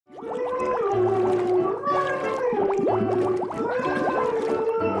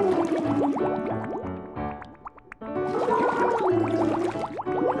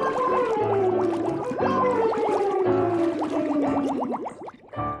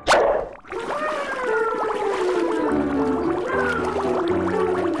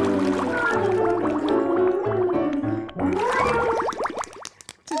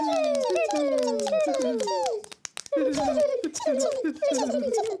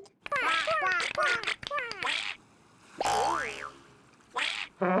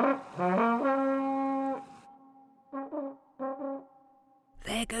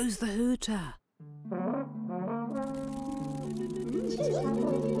There goes the hooter.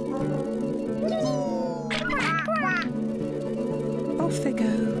 Off they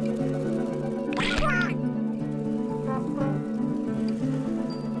go.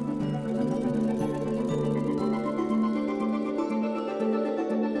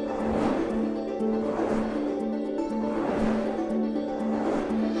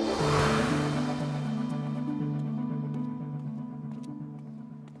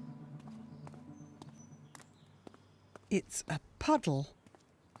 It's a puddle.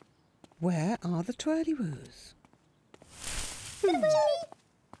 Where are the Twirlywoos?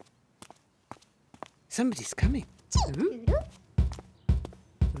 Somebody's coming. Ooh.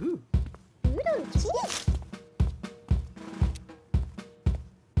 Ooh.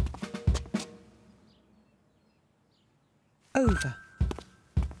 Over.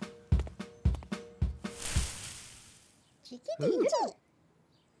 Ooh.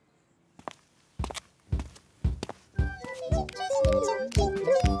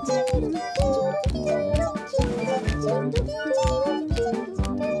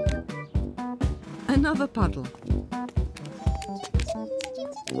 Another puddle.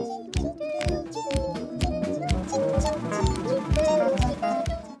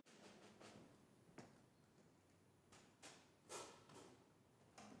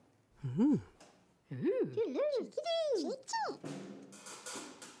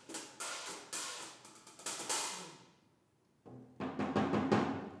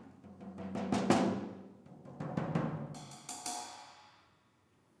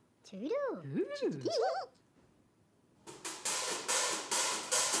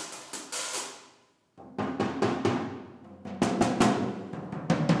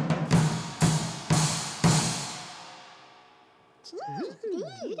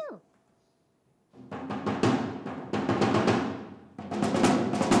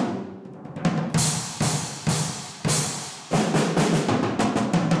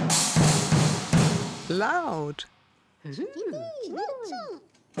 Loud.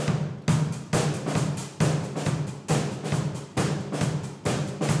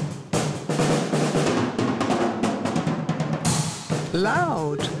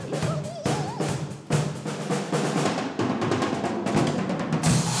 Loud.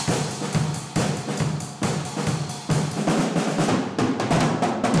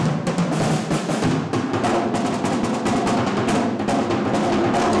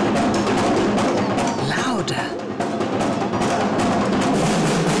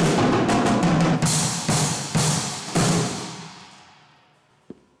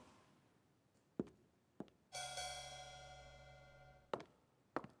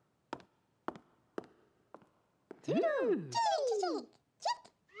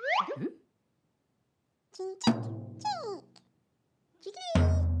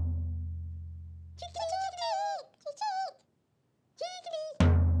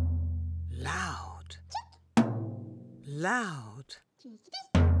 Loud. Loud.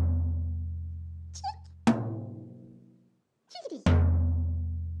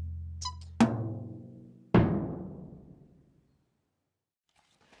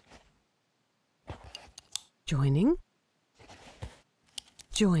 Joining.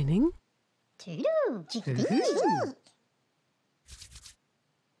 Joining. Toodloo.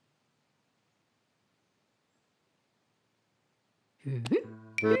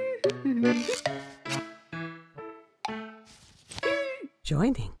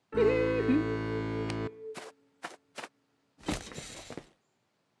 Joining.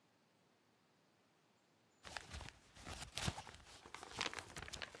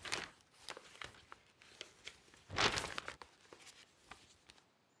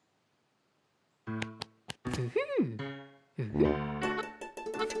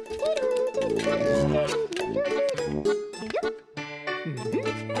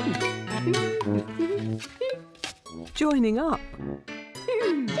 Joining up.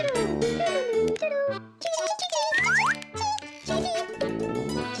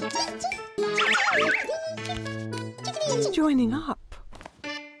 Joining up.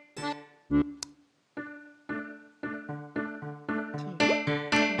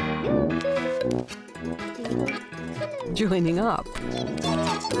 Joining up.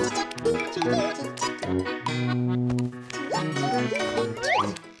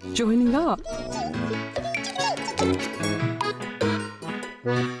 Joining up.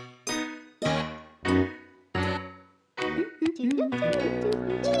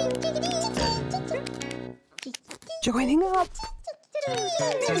 Joining up.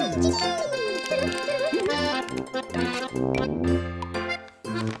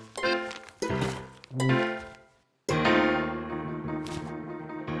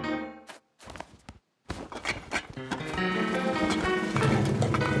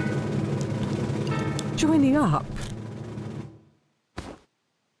 Joining up.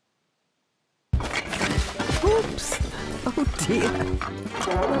 Oops! Oh dear.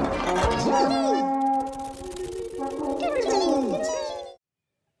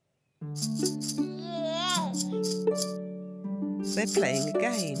 They're playing a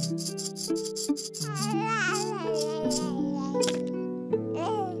game.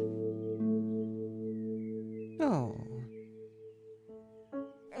 Oh.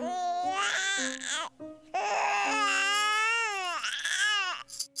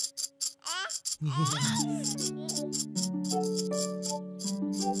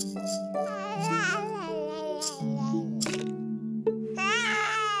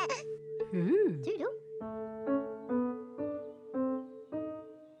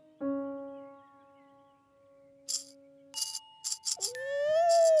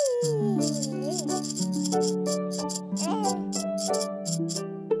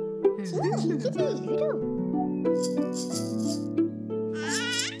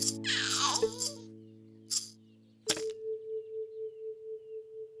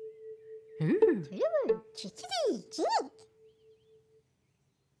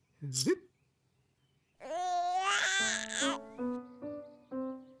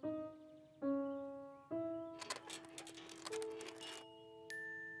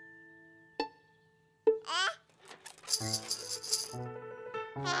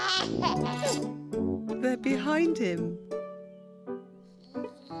 They're behind him.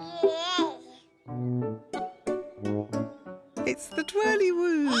 It's the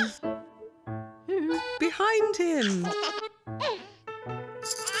Twirlywoos. Behind him.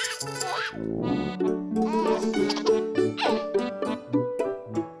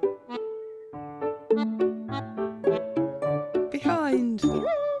 Behind.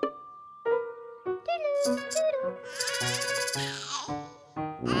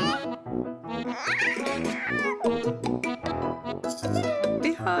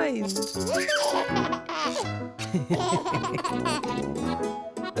 Behind.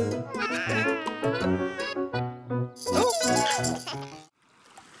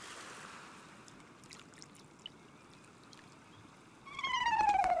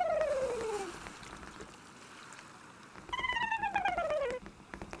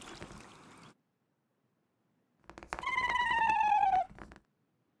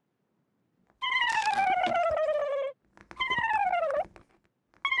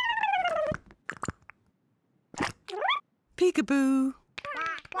 Peekaboo.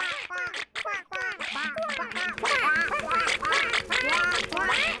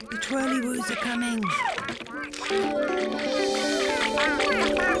 The Twirlywoos are coming.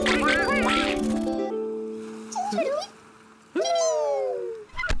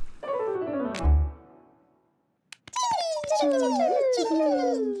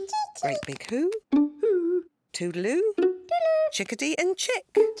 Great BigHoo, Toodloo, Chickedy and Chick.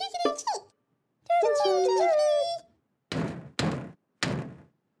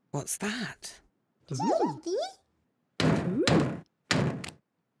 What's that?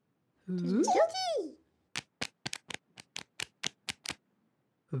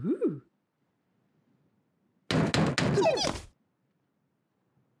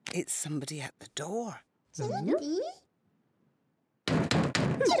 It's somebody at the door.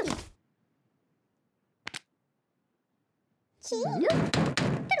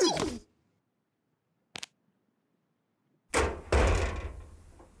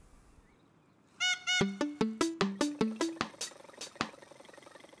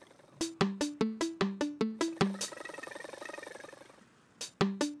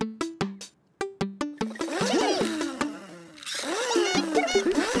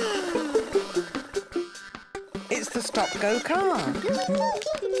 It's the stop-go car.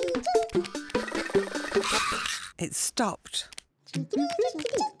 It's stopped.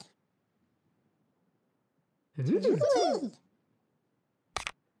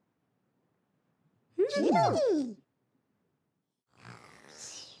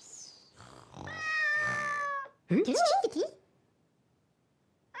 Chickedy?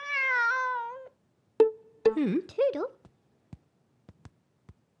 Toodle?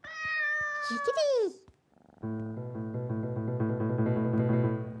 Chickedy?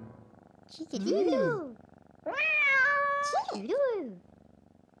 Chickedy-doo! Toodloo!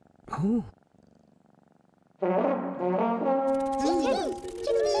 Oh, Chickedy!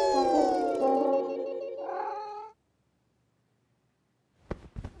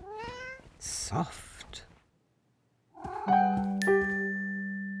 soft.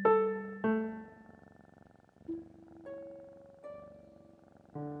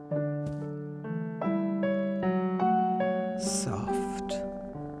 Soft.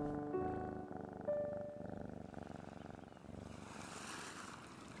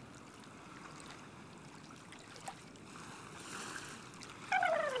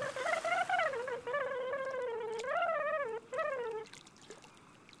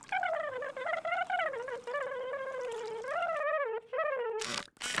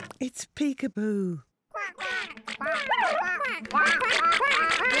 It's peekaboo.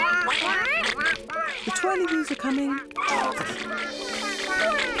 The Twirlywoos are coming.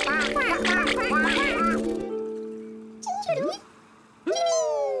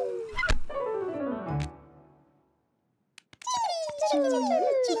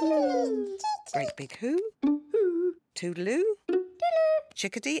 Great BigHoo, Toodloo,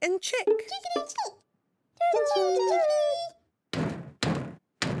 Chickedy and Chick.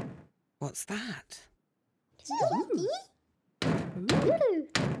 What's that?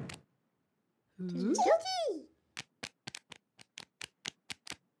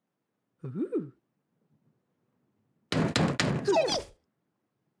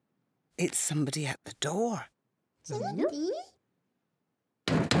 It's somebody at the door.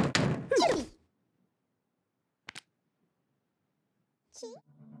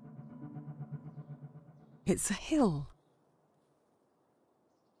 It's a hill.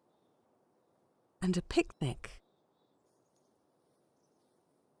 And a picnic.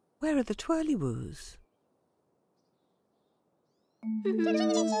 Where are the Twirlywoos?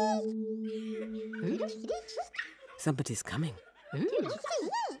 Somebody's coming.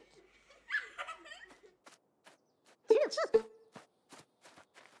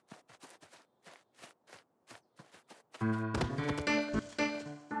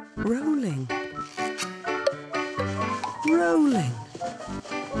 Rolling. Rolling.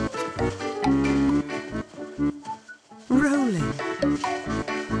 Rolling.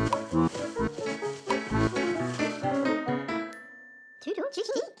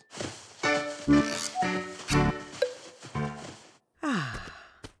 Ah.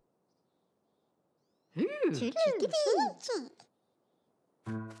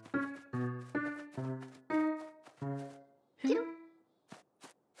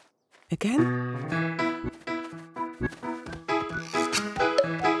 Again?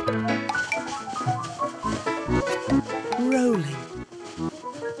 Rolling.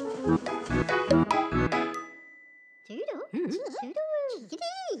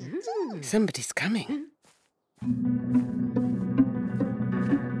 Somebody's coming.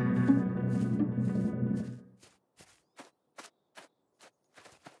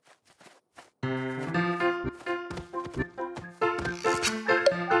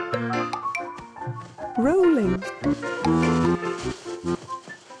 Rolling.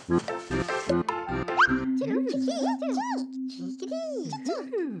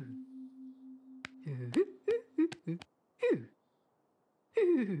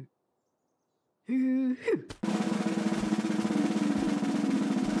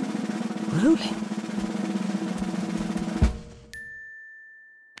 Rolling.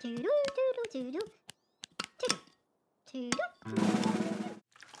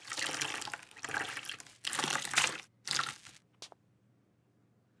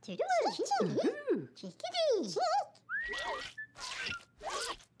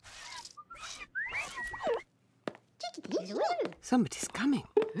 Somebody's coming.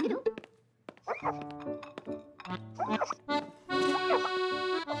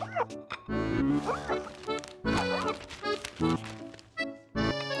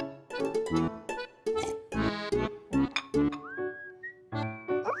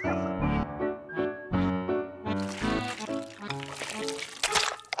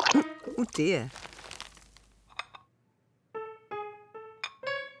 Oh dear.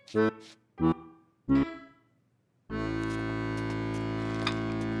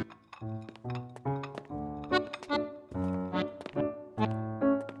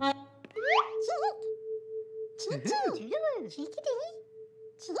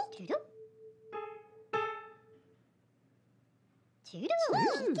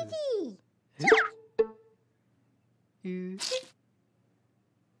 Cleaning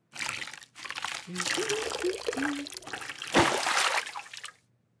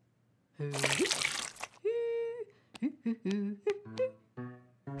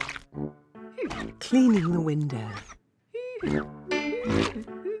the window.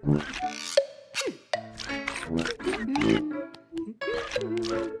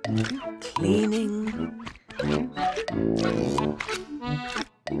 Cleaning.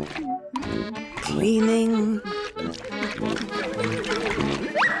 Cleaning.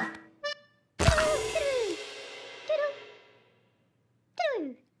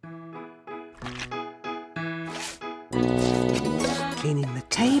 Cleaning the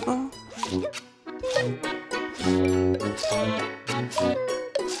table.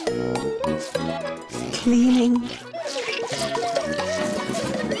 Cleaning.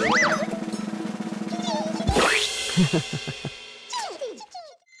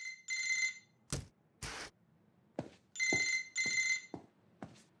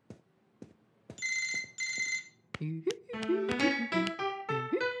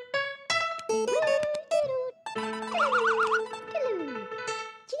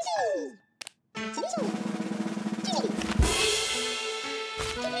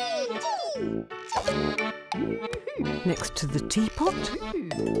 Next to the teapot.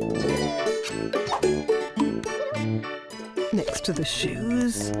 Next to the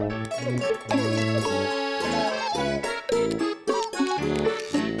shoes.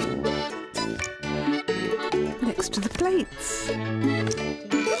 Next to the plates.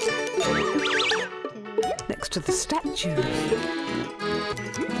 Next to the statues.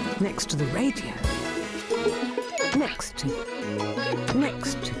 Next to the radio. Next to.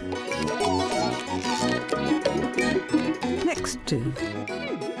 Next to. Next to.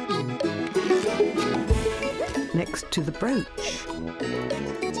 Next to the brooch.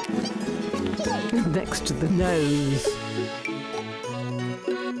 Next to the nose.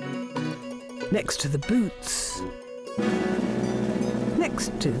 Next to the boots.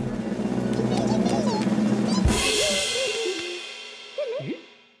 Next to.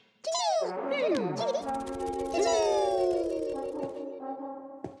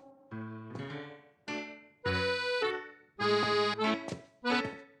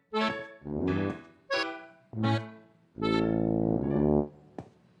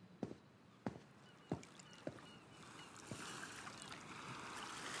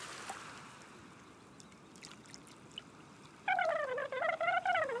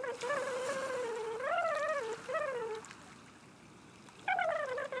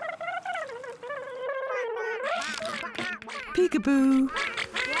 Peekaboo!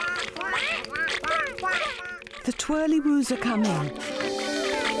 The Twirlywoos are coming.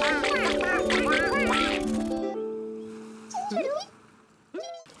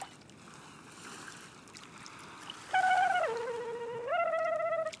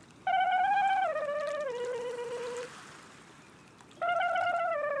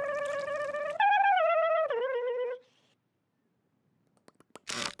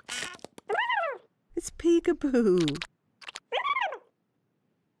 It's Peekaboo.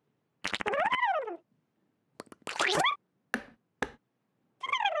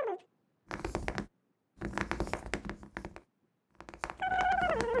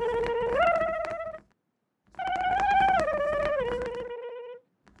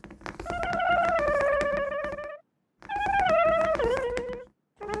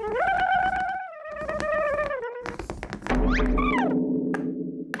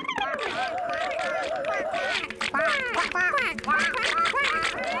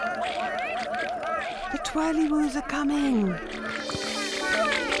 The Twirlywoos are coming.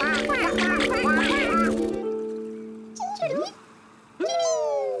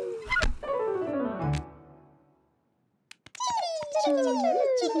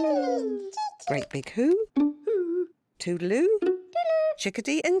 Great BigHoo, Toodloo,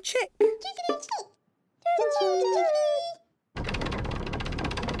 Chickedy and Chick.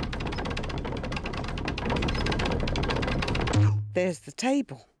 There's the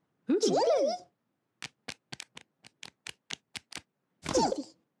table.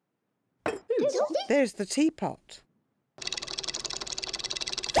 There's the teapot.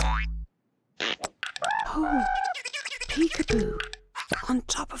 Oh, Peekaboo, on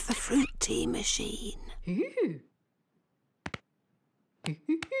top of the fruit tea machine.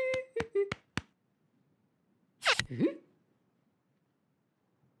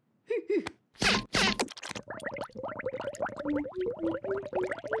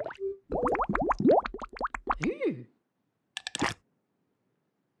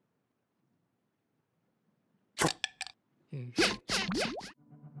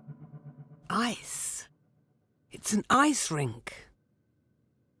 Ice. It's an ice rink.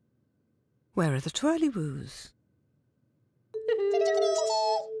 Where are the Twirlywoos?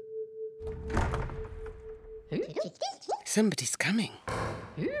 Somebody's coming.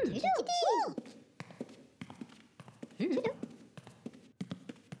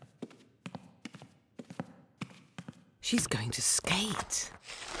 She's going to skate.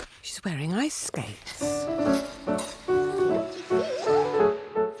 She's wearing ice skates.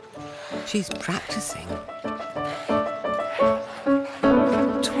 She's practicing.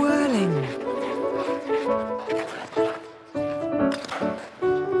 Twirling.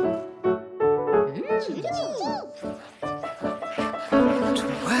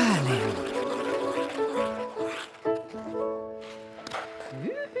 Twirling.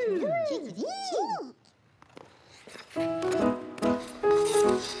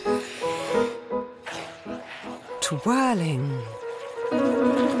 Twirling.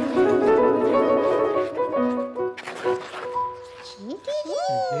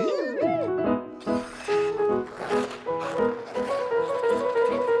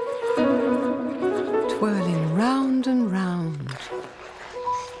 Twirling round and round.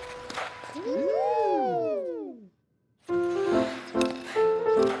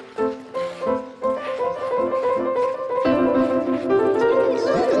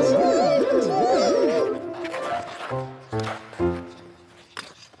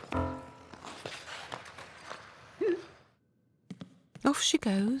 Off she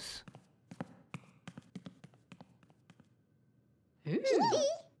goes.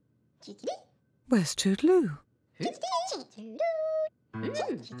 Where's Toodloo?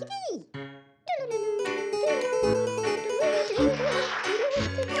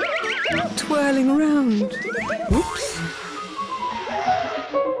 Twirling around. Whoops.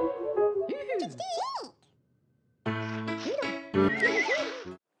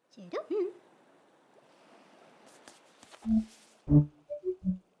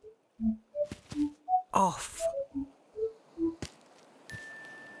 Off.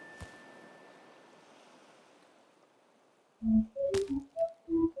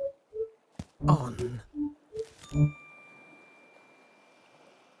 On.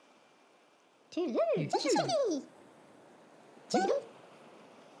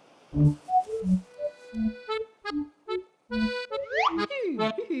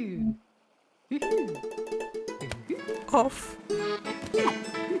 Off.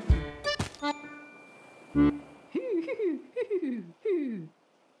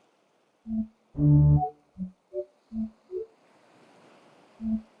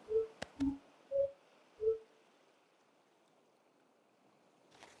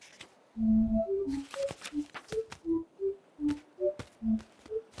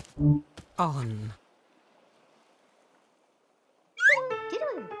 On.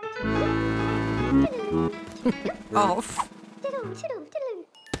 Off.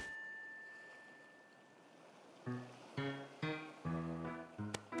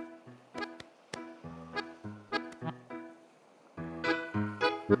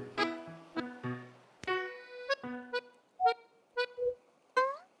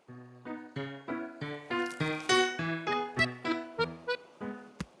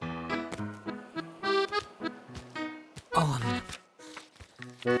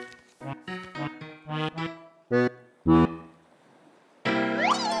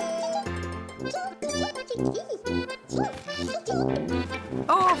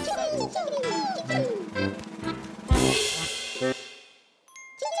 Off.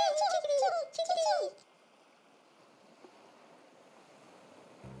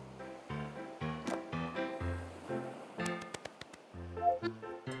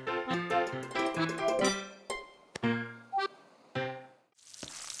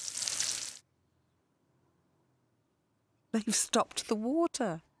 They've stopped the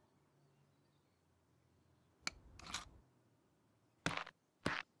water.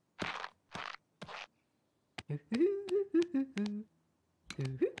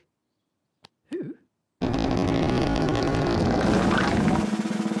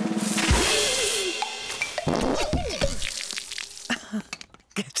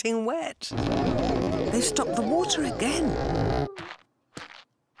 Getting wet. They've stopped the water again.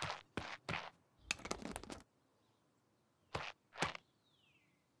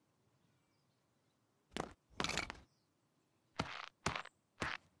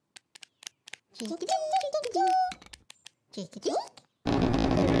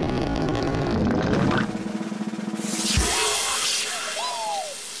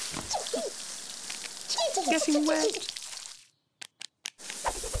 Getting wet.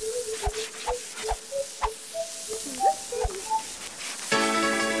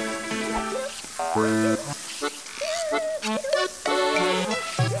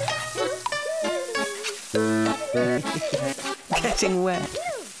 getting wet.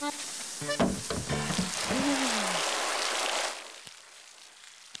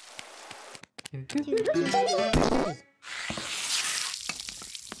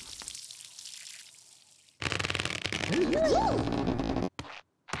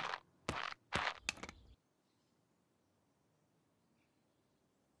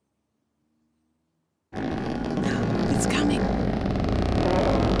 It's coming.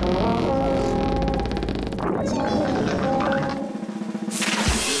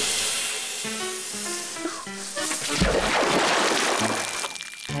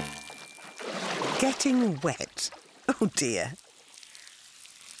 Getting wet. Oh dear.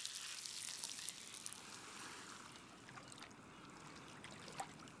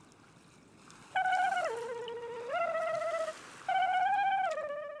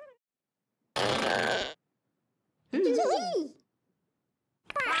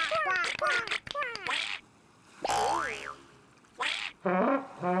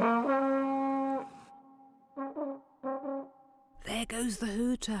 There goes the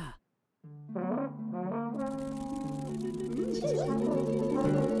hooter.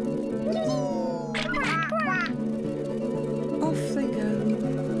 Off they go.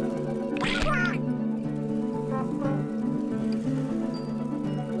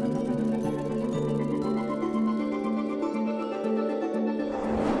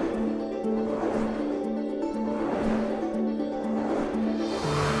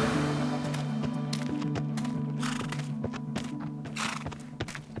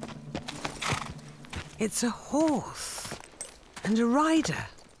 It's a horse and a rider.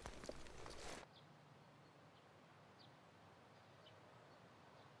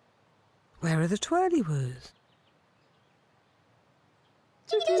 Where are the Twirlywoos?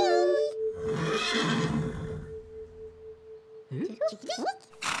 Chickedy.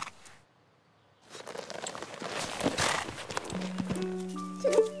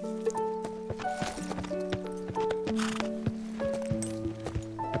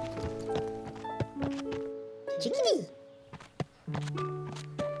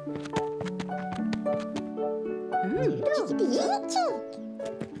 Chickedy and Chick.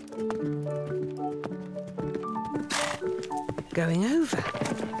 Going over.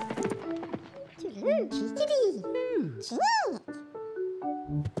 Toodloo. Chickedy. Chick.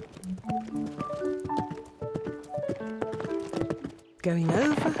 Going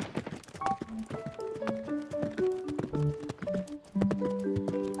over.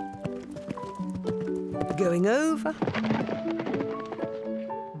 Going over.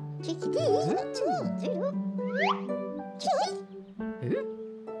 Chickedy and Chick. Toodloo. Chick.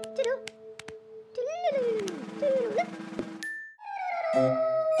 Toodloo. Toodloo. Toodloo.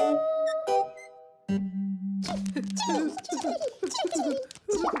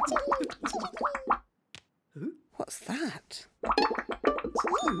 What's that?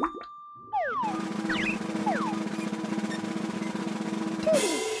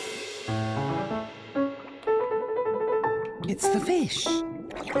 It's the fish.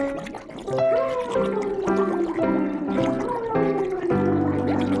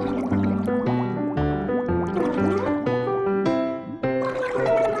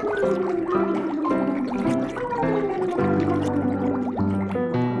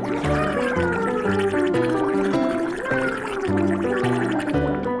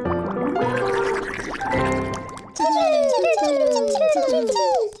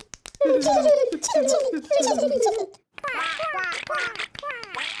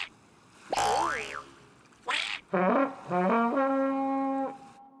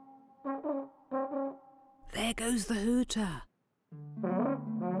 There goes the hooter.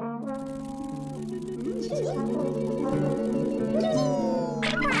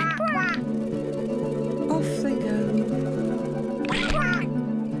 Off they go.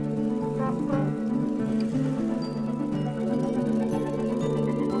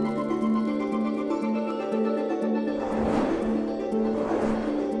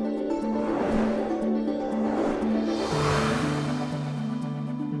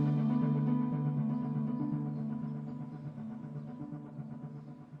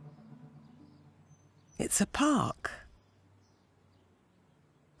 It's a park.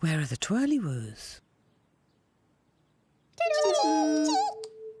 Where are the Twirlywoos?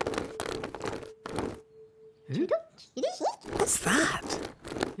 What's that?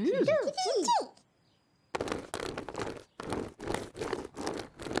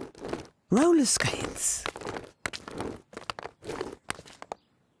 Roller skates.